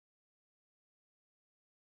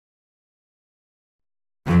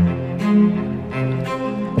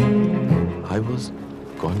was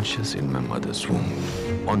conscious in my mother's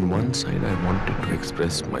womb. On one side, I wanted to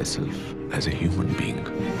express myself as a human being.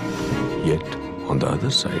 Yet, on the other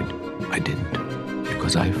side, I didn't,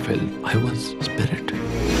 because I felt I was spirit.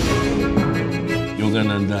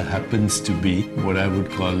 Yogananda happens to be what I would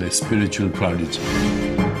call a spiritual prodigy.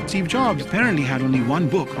 Steve Jobs apparently had only one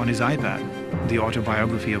book on his iPad, The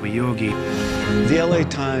Autobiography of a Yogi. The LA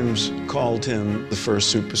Times called him the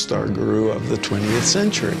first superstar guru of the 20th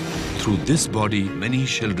century. Through this body, many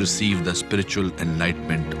shall receive the spiritual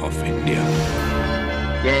enlightenment of India.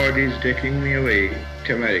 God is taking me away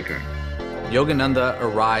to America. Yogananda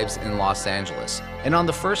arrives in Los Angeles, and on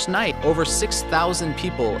the first night, over 6,000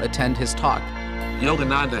 people attend his talk.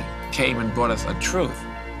 Yogananda came and brought us a truth,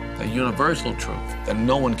 a universal truth that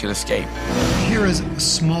no one can escape. Here is a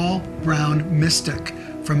small, brown mystic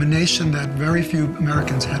from a nation that very few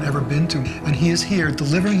Americans had ever been to. And he is here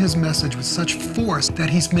delivering his message with such force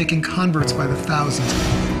that he's making converts by the thousands.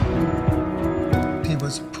 He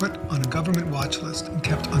was put on a government watch list and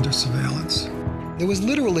kept under surveillance. There was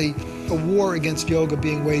literally a war against yoga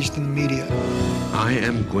being waged in the media. I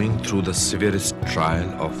am going through the severest trial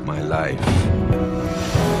of my life.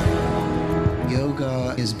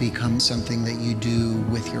 Yoga has become something that you do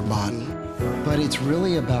with your body, but it's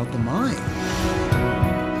really about the mind.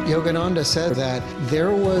 Yogananda said that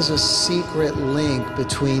there was a secret link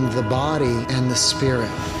between the body and the spirit.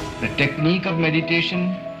 The technique of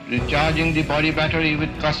meditation, recharging the body battery with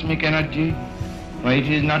cosmic energy, but it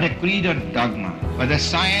is not a creed or dogma, but the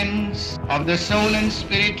science of the soul and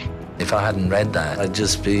spirit. If I hadn't read that, I'd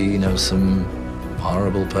just be, some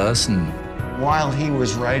horrible person. While he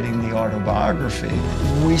was writing the autobiography,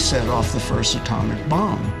 we set off the first atomic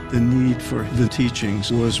bomb. The need for the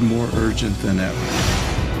teachings was more urgent than ever.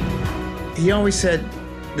 He always said,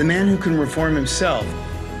 the man who can reform himself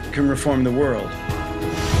can reform the world.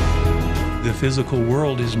 The physical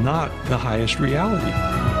world is not the highest reality.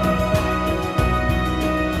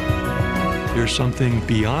 There's something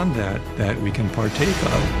beyond that we can partake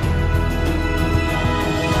of.